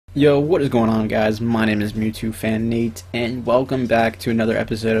Yo, what is going on, guys? My name is Mewtwo Fan Nate, and welcome back to another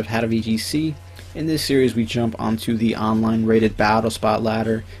episode of How to VGC. In this series, we jump onto the online rated battle spot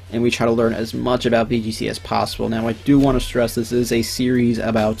ladder, and we try to learn as much about VGC as possible. Now, I do want to stress this is a series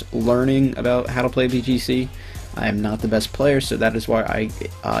about learning about how to play VGC. I am not the best player, so that is why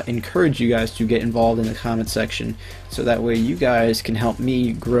I encourage you guys to get involved in the comment section, so that way you guys can help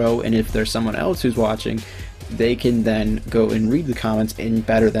me grow, and if there's someone else who's watching, they can then go and read the comments and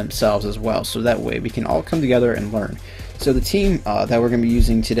better themselves as well, so that way we can all come together and learn. So the team that we're going to be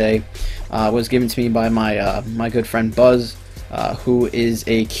using today was given to me by my good friend Buzz, who is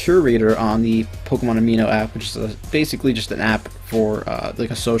a curator on the Pokemon Amino app, which is basically just an app for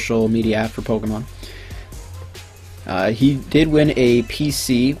like a social media app for Pokemon. He did win a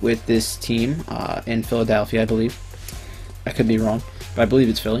PC with this team in Philadelphia, I believe. I could be wrong, but I believe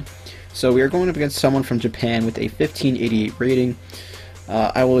it's Philly. So we are going up against someone from Japan with a 1588 rating.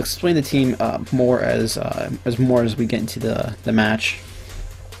 I will explain the team more as we get into the match.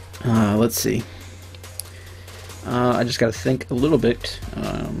 Let's see. I just got to think a little bit.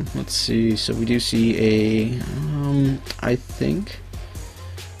 Let's see. So we do see a. I think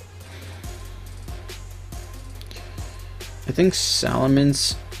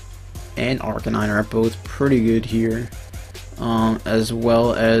Salamence and Arcanine are both pretty good here. As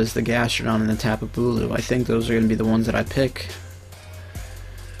well as the Gastrodon and the Tapu Bulu. I think those are going to be the ones that I pick.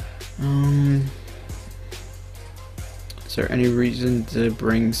 Is there any reason to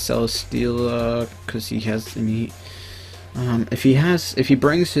bring Celesteela? Because he has, if he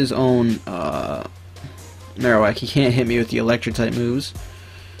brings his own Marowak, he can't hit me with the electric type moves.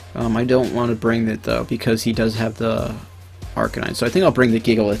 I don't want to bring that though, because he does have the Arcanine. So I think I'll bring the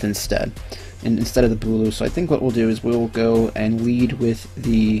Gigalith instead. Instead of the Bulu. So I think what we'll do is we'll go and lead with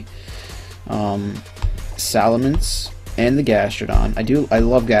the Salamence and the Gastrodon. I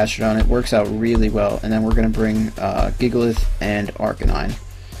love Gastrodon. It works out really well. And then we're going to bring Gigalith and Arcanine.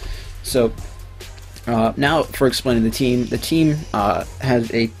 So now for explaining the team. The team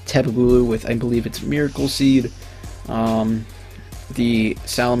has a Tapu Bulu with, I believe it's Miracle Seed. The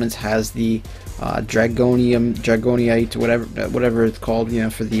Salamence has the Dragonite, whatever it's called,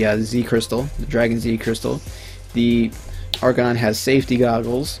 for the Z Crystal, the Dragon Z Crystal. The Arcanine has Safety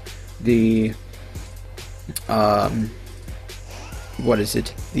Goggles. The what is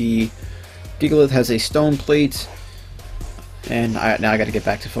it? The Gigalith has a Stone Plate. And now I got to get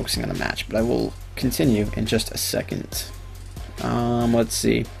back to focusing on the match, but I will continue in just a second. Let's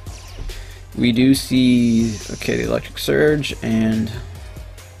see. We do see the Electric Surge, and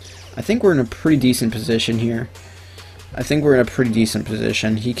I think we're in a pretty decent position here.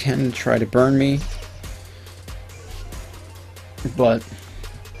 He can try to burn me, but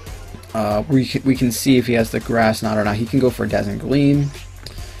we can see if he has the Grass Knot or not. He can go for a Dazzling Gleam.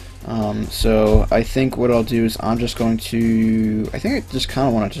 So I think what I'll do is I'm just going to. I think I just kind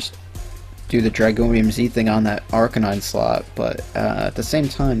of want to just do the Dragonium Z thing on that Arcanine slot, but at the same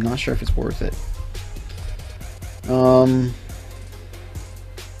time, not sure if it's worth it.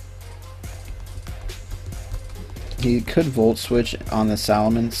 He could Volt Switch on the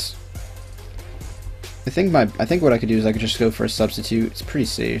Salamence. I think what I could do is I could just go for a substitute. It's pretty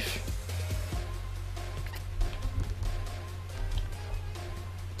safe.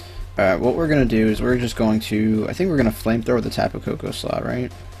 Alright, what we're gonna do is we're just going to. I think we're gonna Flamethrower the Tapu Koko slot,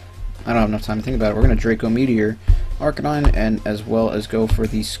 right? I don't have enough time to think about it. We're gonna Draco Meteor Arcanine, and as well as go for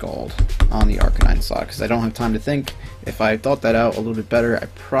the Scald on the Arcanine slot, because I don't have time to think. If I thought that out a little bit better, I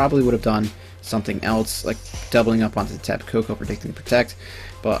probably would have done something else, like doubling up onto the Tapu Koko, predicting Protect,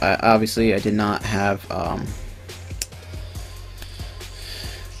 but obviously I did not have.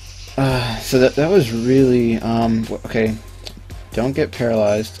 So that was really okay. Don't get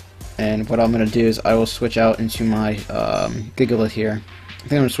paralyzed, and what I'm gonna do is I will switch out into my Gigalith here. I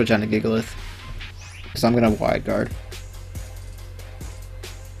think I'm gonna switch out to Gigalith because I'm gonna Wide Guard.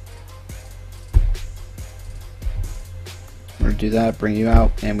 I'm gonna do that, bring you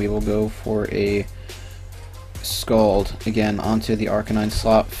out, and we will go for a Scald again onto the Arcanine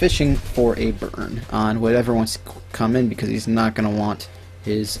slot, fishing for a burn on whatever wants to come in, because he's not gonna want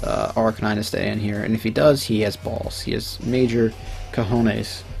his Arcanine to stay in here, and if he does, he has balls. He has major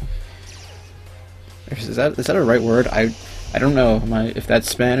cojones. Is that a right word? I don't know if that's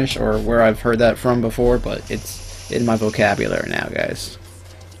Spanish or where I've heard that from before, but it's in my vocabulary now, guys.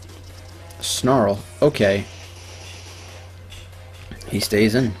 Snarl. Okay. He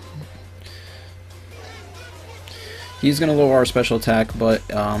stays in. He's going to lower our special attack, but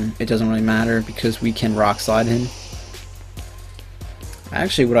it doesn't really matter because we can Rock Slide him.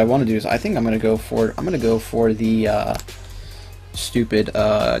 Actually, what I want to do is I think I'm going to go for the stupid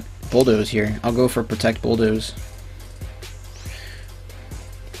bulldoze here. I'll go for protect bulldoze.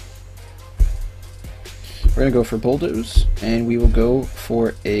 We're gonna go for bulldoze, and we will go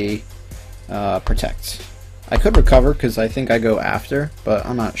for a protect. I could recover because I think I go after, but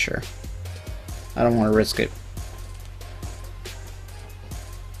I'm not sure. I don't want to risk it.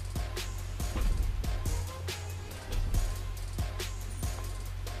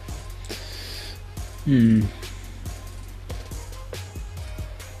 I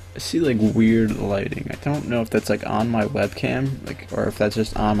see like weird lighting. I don't know if that's like on my webcam, like, or if that's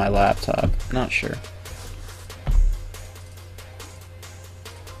just on my laptop. I'm not sure.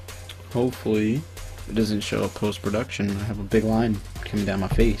 Hopefully it doesn't show up post-production. I have a big line coming down my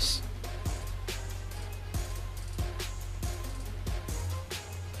face.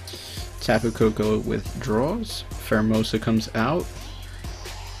 Tapu Koko withdraws. Pheromosa comes out.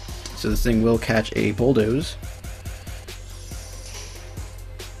 So this thing will catch a bulldoze.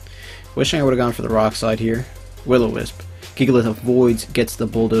 Wishing I would have gone for the rock slide here. Will-O-Wisp. Gigalith avoids, gets the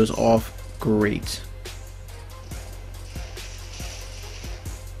bulldoze off. Great.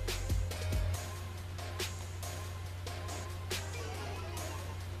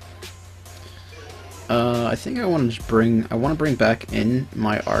 I think I want to bring back in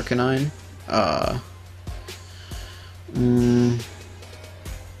my Arcanine. I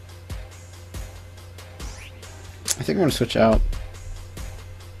think I want to switch out.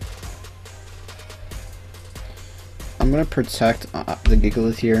 I'm going to protect the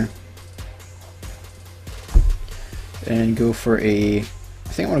Gigalith here and go for a, I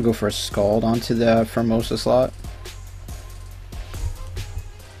think I want to go for a Scald onto the Pheromosa slot.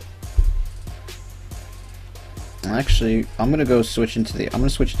 Actually, I'm going to go switch into the, I'm going to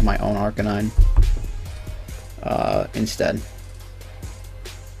switch to my own Arcanine instead.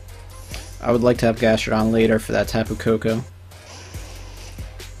 I would like to have Gastrodon later for that Tapu Koko.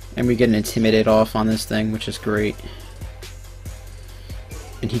 And we get an Intimidate off on this thing, which is great.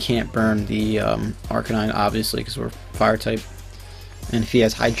 And he can't burn the Arcanine, obviously, because we're Fire type. And if he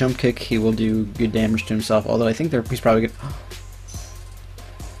has High Jump Kick, he will do good damage to himself. Although I think he's probably good.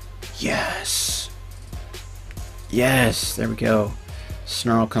 Yes! Yes! There we go.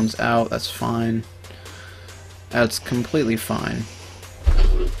 Snarl comes out, that's fine. That's completely fine.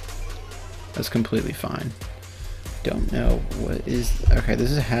 That's completely fine. Don't know what is. Okay,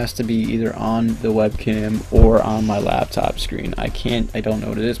 this has to be either on the webcam or on my laptop screen. I don't know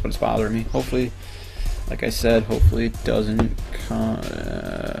what it is, but it's bothering me. Hopefully, like I said, hopefully it doesn't.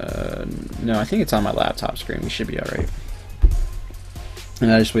 No, I think it's on my laptop screen. We should be alright.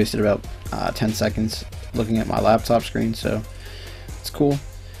 And I just wasted about 10 seconds looking at my laptop screen, so it's cool.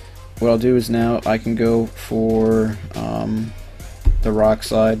 What I'll do is now I can go for the rock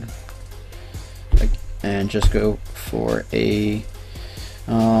slide and just go for a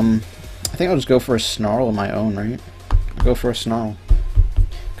I think I'll just go for a Snarl of my own, right? I'll go for a Snarl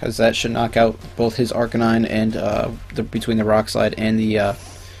because that should knock out both his Arcanine and between the rock slide and the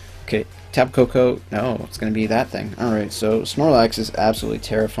okay, Tapu Koko. No, it's gonna be that thing. Alright, so Snorlax is absolutely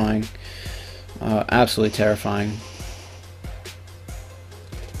terrifying. Absolutely terrifying.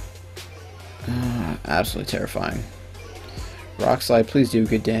 Absolutely terrifying. Rock slide, please do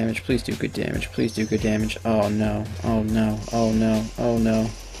good damage. Please do good damage. Please do good damage. Oh no. Oh no. Oh no. Oh no.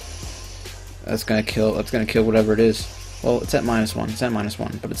 That's gonna kill. That's gonna kill whatever it is. Well, it's at -1. It's at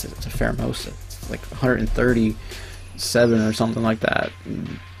 -1, but it's a Pheromosa. It's like 137 or something like that.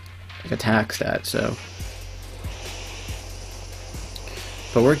 Like attack stat. So.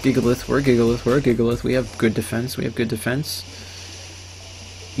 But we're Gigalith. We're Gigalith. We're Gigalith. We have good defense. We have good defense.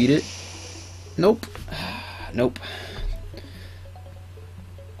 Eat it. Nope. Nope.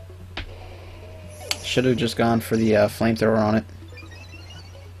 Should have just gone for the flamethrower on it.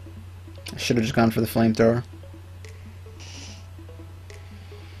 Should have just gone for the flamethrower.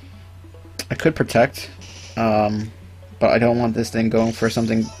 I could protect, but I don't want this thing going for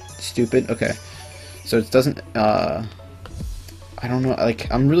something stupid. Okay, so it doesn't. I don't know.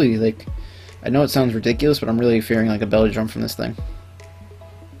 Like I'm really like. I know it sounds ridiculous, but I'm really fearing like a belly drum from this thing.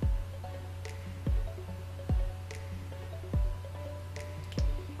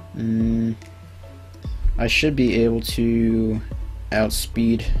 I should be able to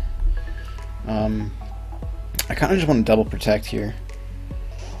outspeed. I kind of just want to double protect here.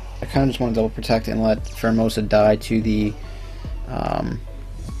 I kind of just want to double protect and let Pheromosa die to the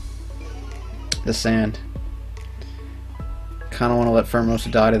sand. Kind of want to let Pheromosa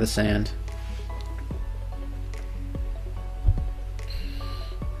die to the sand.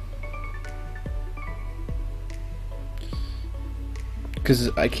 Because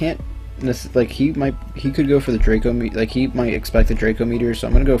I can't This, like, he could go for the Draco Meteor, like he might expect the Draco Meteor, so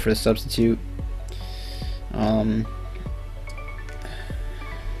I'm gonna go for the substitute. And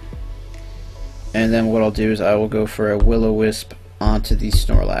then what I'll do is I will go for a Will-O-Wisp onto the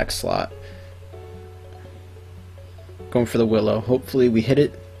Snorlax slot. Going for the Willow. Hopefully we hit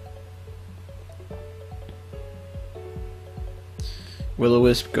it.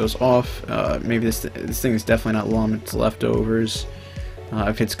 Will-O-Wisp goes off. Maybe this thing is definitely not long. It's leftovers.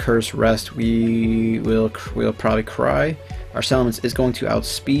 If it's Curse Rest, we'll probably cry. Our Salamence is going to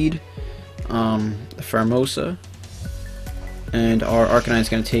outspeed the Pheromosa, and our Arcanine is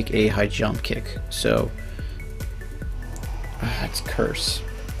going to take a high jump kick. So it's Curse.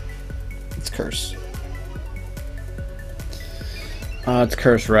 It's Curse. It's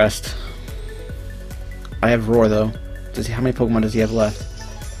Curse Rest. I have Roar though. How many Pokemon does he have left?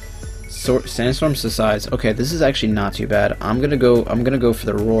 Sandstorm subsides. Okay, this is actually not too bad. I'm gonna go for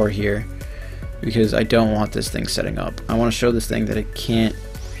the Roar here because I don't want this thing setting up. I want to show this thing that it can't.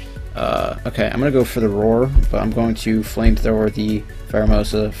 Okay, I'm gonna go for the Roar, but I'm going to Flamethrower the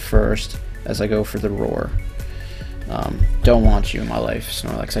Pheromosa first as I go for the Roar. Don't want you in my life,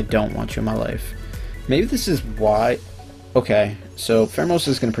 Snorlax. I don't want you in my life. Maybe this is why. Okay, so Pheromosa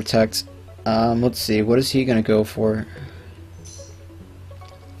is gonna protect. Let's see. What is he gonna go for?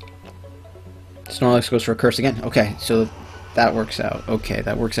 Snorlax goes for a Curse again. Okay, so that works out. Okay,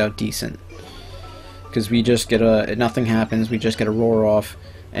 that works out decent. Because we just get nothing happens, we just get a Roar off,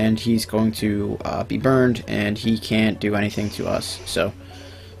 and he's going to be burned, and he can't do anything to us. So,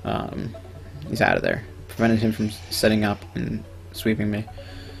 he's out of there. Prevented him from setting up and sweeping me.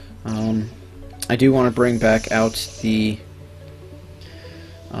 I do want to bring back out the...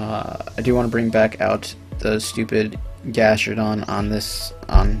 stupid Gastrodon on this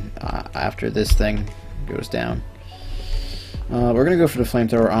after this thing goes down. We're gonna go for the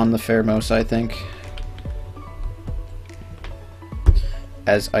Flamethrower on the Pheromosa, I think,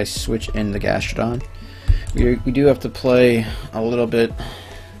 as I switch in the Gastrodon. We do have to play a little bit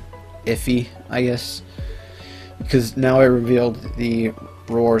iffy, I guess, because now I revealed the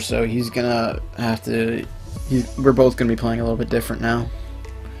Roar, so he's gonna have to. We're both gonna be playing a little bit different now.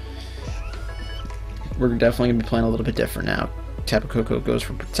 We're definitely going to be playing a little bit different now. Tapu Koko goes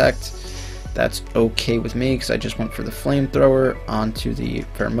for Protect. That's okay with me because I just went for the Flamethrower onto the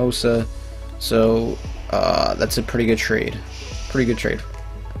Pheromosa. So that's a pretty good trade. Pretty good trade.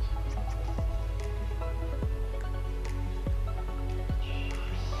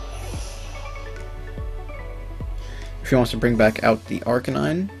 If he wants to bring back out the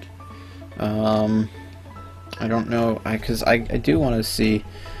Arcanine, I don't know, because I do want to see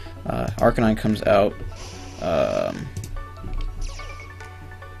Arcanine comes out.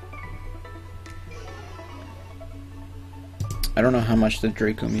 I don't know how much the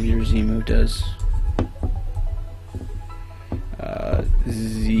Draco Meteor Z move does.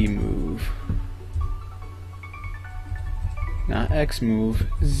 Z move. Not X move,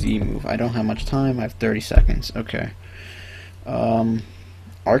 Z move. I don't have much time, I have 30 seconds. Okay.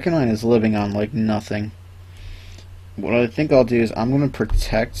 Arcanine is living on like nothing. What I think I'll do is I'm going to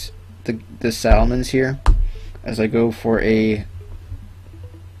protect the Salamence here as I go for a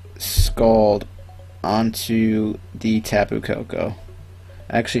Scald onto the Tapu Koko.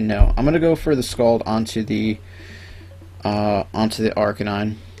 Actually, no. I'm going to go for the Scald onto the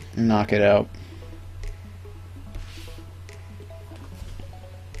Arcanine and knock it out.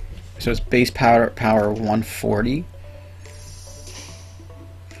 So it's base power 140.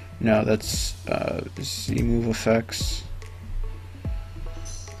 No, that's Z move effects.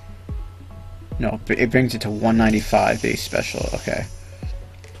 No, it brings it to 195 base special. Okay.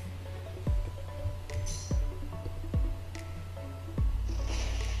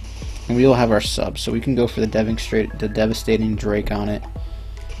 And we'll have our sub, so we can go for the devastating Drake on it.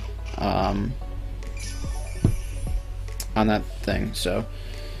 On that thing. So,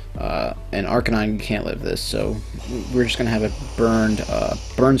 and Arcanine can't live this, so we're just gonna have a burned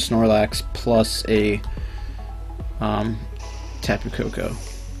Snorlax plus a Tapu Koko.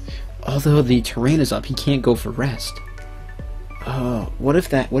 Although the terrain is up, he can't go for rest. Oh, what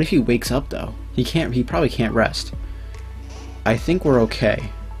if he wakes up though? He probably can't rest. I think we're okay.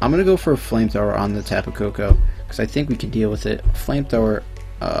 I'm gonna go for a Flamethrower on the Tapu Koko because I think we can deal with it. Flamethrower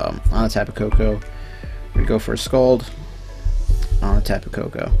on the Tapu Koko. We're gonna go for a Scald on the Tapu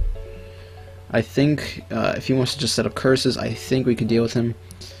Koko. I think if he wants to just set up curses, I think we can deal with him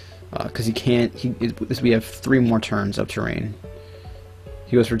because he can't. We have 3 more turns of terrain.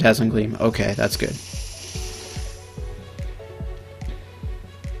 He goes for Dazzling Gleam. Okay, that's good.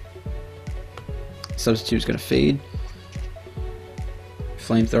 Substitute's gonna fade.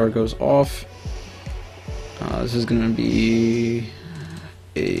 flamethrower goes off. This is going to be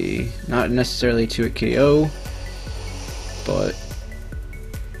not necessarily to a KO, but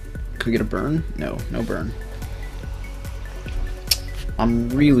could we get a burn? No, no burn. I'm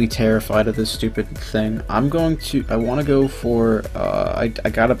really terrified of this stupid thing. I want to go for, I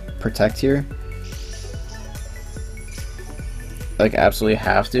gotta protect here. Like, absolutely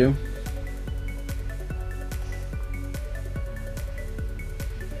have to.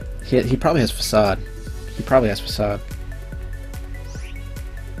 He probably has facade. He probably has facade.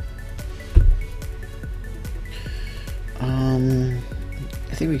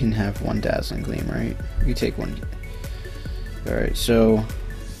 I think we can have one dazzling gleam, right? You take one. Alright, so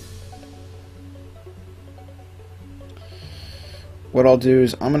what I'll do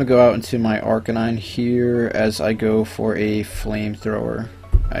is I'm gonna go out into my Arcanine here as I go for a flamethrower.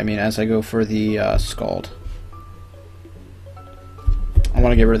 I mean, as I go for the Scald. I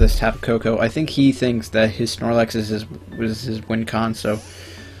want to get rid of this Tapu Koko. I think he thinks that his Snorlax is his win con, so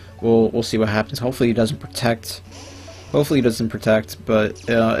we'll see what happens. Hopefully he doesn't protect. Hopefully he doesn't protect, but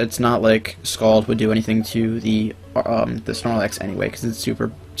it's not like Scald would do anything to the Snorlax anyway, because it's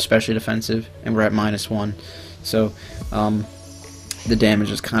super specially defensive, and we're at -1. So the damage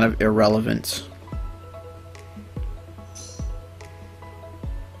is kind of irrelevant.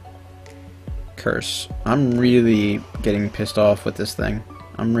 Curse. I'm really getting pissed off with this thing.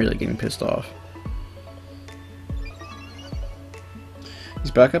 I'm really getting pissed off. He's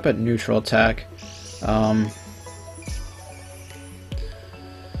back up at neutral attack.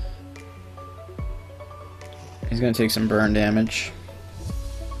 He's gonna take some burn damage.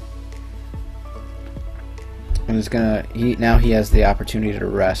 And he's gonna now he has the opportunity to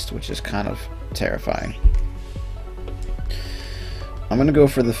rest, which is kind of terrifying. I'm gonna go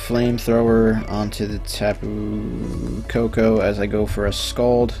for the flamethrower onto the Tapu Koko as I go for a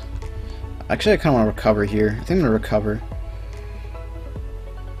Scald. Actually, I kind of want to recover here. I think I'm gonna recover.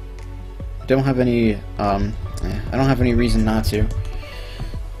 I don't have any reason not to.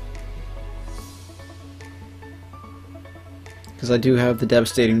 Because I do have the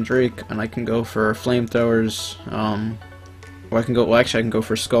Devastating Drake, and I can go for flamethrowers. Or I can go. Well, actually, I can go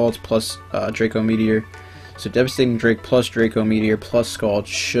for Scald plus Draco Meteor. So Devastating Drake plus Draco Meteor plus Scald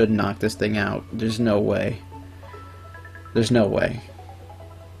should knock this thing out. There's no way. There's no way.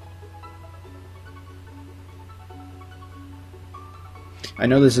 I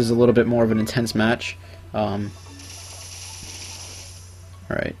know this is a little bit more of an intense match. Alright,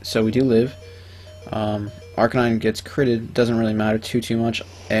 so we do live. Arcanine gets critted, doesn't really matter too much,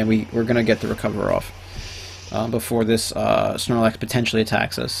 and we're gonna get the recover off before this Snorlax potentially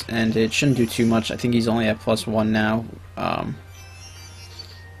attacks us, and it shouldn't do too much. I think he's only at +1 now.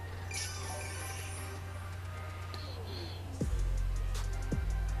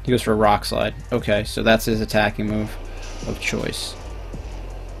 He goes for a Rock Slide. Okay, so that's his attacking move of choice.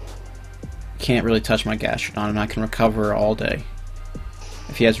 Can't really touch my Gastrodon, and I can recover all day.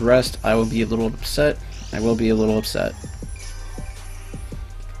 If he has rest, I will be a little upset. I will be a little upset.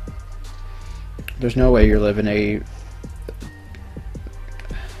 There's no way you're living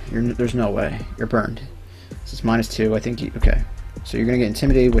there's no way. You're burned. This is -2. I think okay. So you're gonna get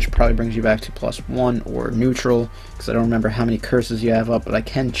intimidated, which probably brings you back to +1 or neutral, because I don't remember how many curses you have up, but I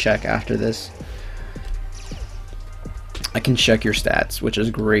can check after this. I can check your stats, which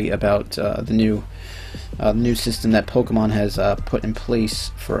is great about the new system that Pokemon has put in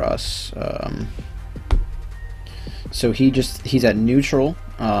place for us. So he's at neutral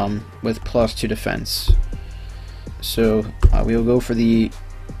with +2 defense. So we will go for the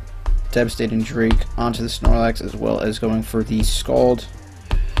Devastating Drake onto the Snorlax, as well as going for the Scald.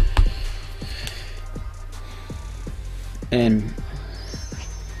 And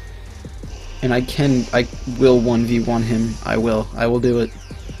I will 1v1 him. I will do it.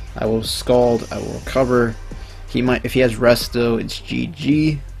 I will Scald. I will recover. If he has rest though, it's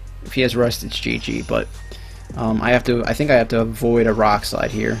GG. If he has rest, it's GG. But I think I have to avoid a Rock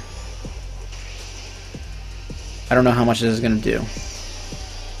Slide here. I don't know how much this is gonna do.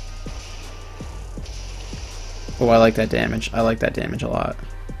 Oh, I like that damage. I like that damage a lot.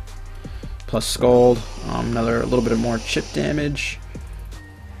 Plus Scald, a little bit of more chip damage.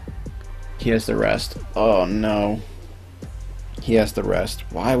 He has the rest. Oh no. He has the rest.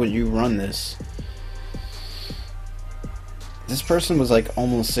 Why would you run this? This person was like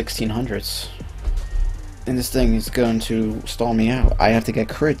almost 1600s. And this thing is going to stall me out. I have to get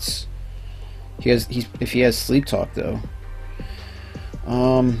crits. If he has Sleep Talk though.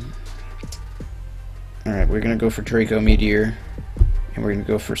 Alright, we're gonna go for Draco Meteor. And we're gonna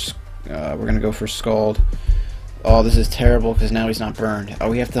go for Scald. Oh, this is terrible because now he's not burned. Oh,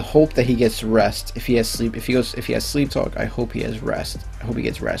 we have to hope that he gets rest. If he has sleep, if he has sleep talk, I hope he has rest. I hope he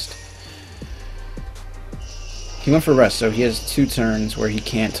gets rest. He went for rest, so he has 2 turns where he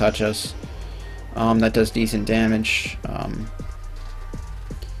can't touch us. That does decent damage. I'm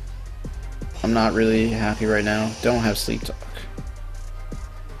not really happy right now. Don't have sleep talk.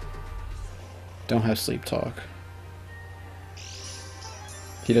 Don't have sleep talk.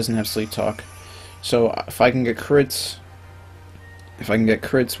 He doesn't have sleep talk. So if I can get crits,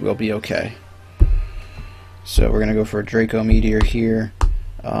 we'll be okay. So we're gonna go for a Draco Meteor here,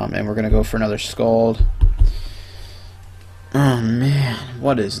 and we're gonna go for another Scald. Oh man,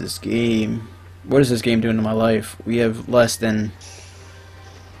 what is this game? What is this game doing to my life? We have less than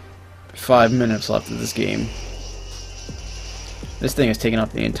 5 minutes left of this game. This thing has taken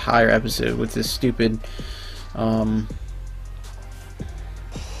up the entire episode with this stupid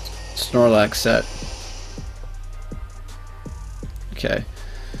Snorlax set. Okay,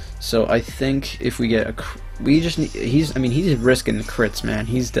 so I think if we get a, we just need, he's risking the crits, man.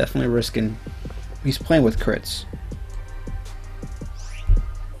 He's definitely risking. He's playing with crits.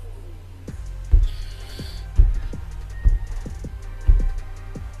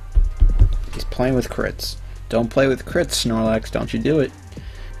 He's playing with crits. Don't play with crits, Snorlax. Don't you do it.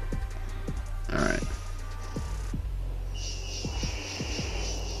 Alright.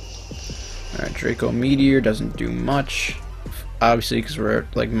 Alright, Draco Meteor doesn't do much. Obviously, because we're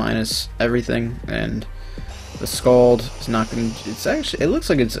like minus everything. And the Scald is not going to... It's actually... It looks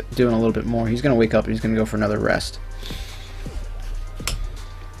like it's doing a little bit more. He's going to wake up and he's going to go for another rest.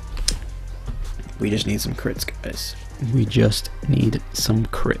 We just need some crits, guys. We just need some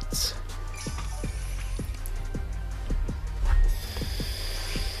crits.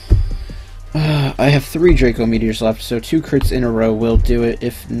 I have 3 Draco Meteors left, so 2 crits in a row will do it.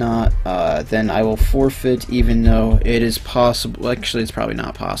 If not, then I will forfeit, even though it is possible. Actually, it's probably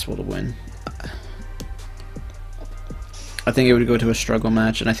not possible to win. I think it would go to a struggle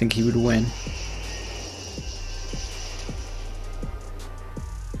match, and I think he would win.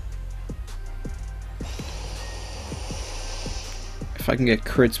 If I can get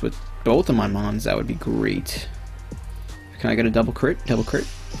crits with both of my mons, that would be great. Can I get a double crit? Double crit?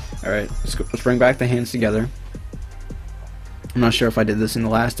 Alright, let's bring back the hands together. I'm not sure if I did this in the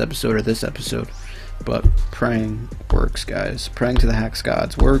last episode or this episode, but praying works, guys. Praying to the Hax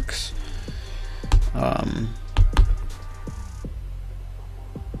gods works. Can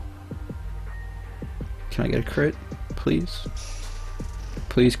I get a crit, please?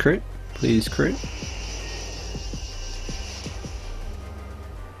 Please crit. Please crit.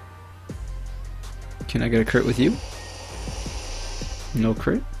 Can I get a crit with you? No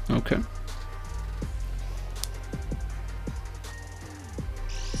crit? Okay.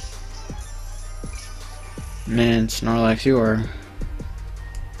 Man, Snorlax, you are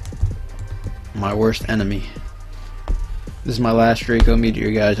my worst enemy. This is my last Draco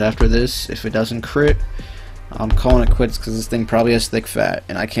Meteor, guys. After this, if it doesn't crit, I'm calling it quits because this thing probably has thick fat,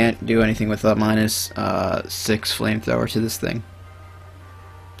 and I can't do anything with a minus 6 flamethrower to this thing.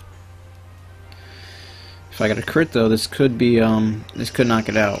 If I get a crit though, this could be this could knock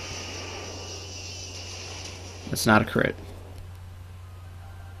it out. It's not a crit.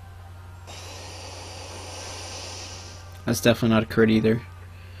 That's definitely not a crit either.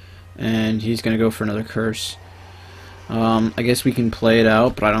 And he's gonna go for another curse. I guess we can play it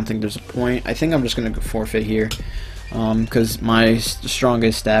out, but I don't think there's a point. I think I'm just gonna forfeit here, because my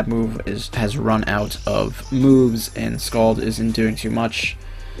strongest stab move has run out of moves, and Scald isn't doing too much.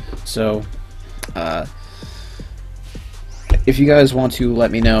 So, if you guys want to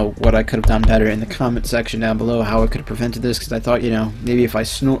let me know what I could have done better in the comment section down below, how I could have prevented this, because I thought, you know, maybe if I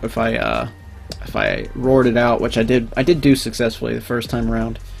roared it out, which I did do successfully the first time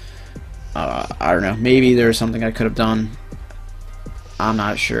around. I don't know, maybe there's something I could have done. I'm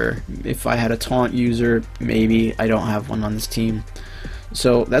not sure. If I had a taunt user, maybe. I don't have one on this team.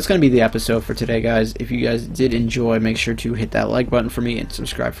 So that's going to be the episode for today, guys. If you guys did enjoy, make sure to hit that like button for me and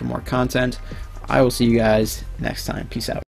subscribe for more content. I will see you guys next time. Peace out.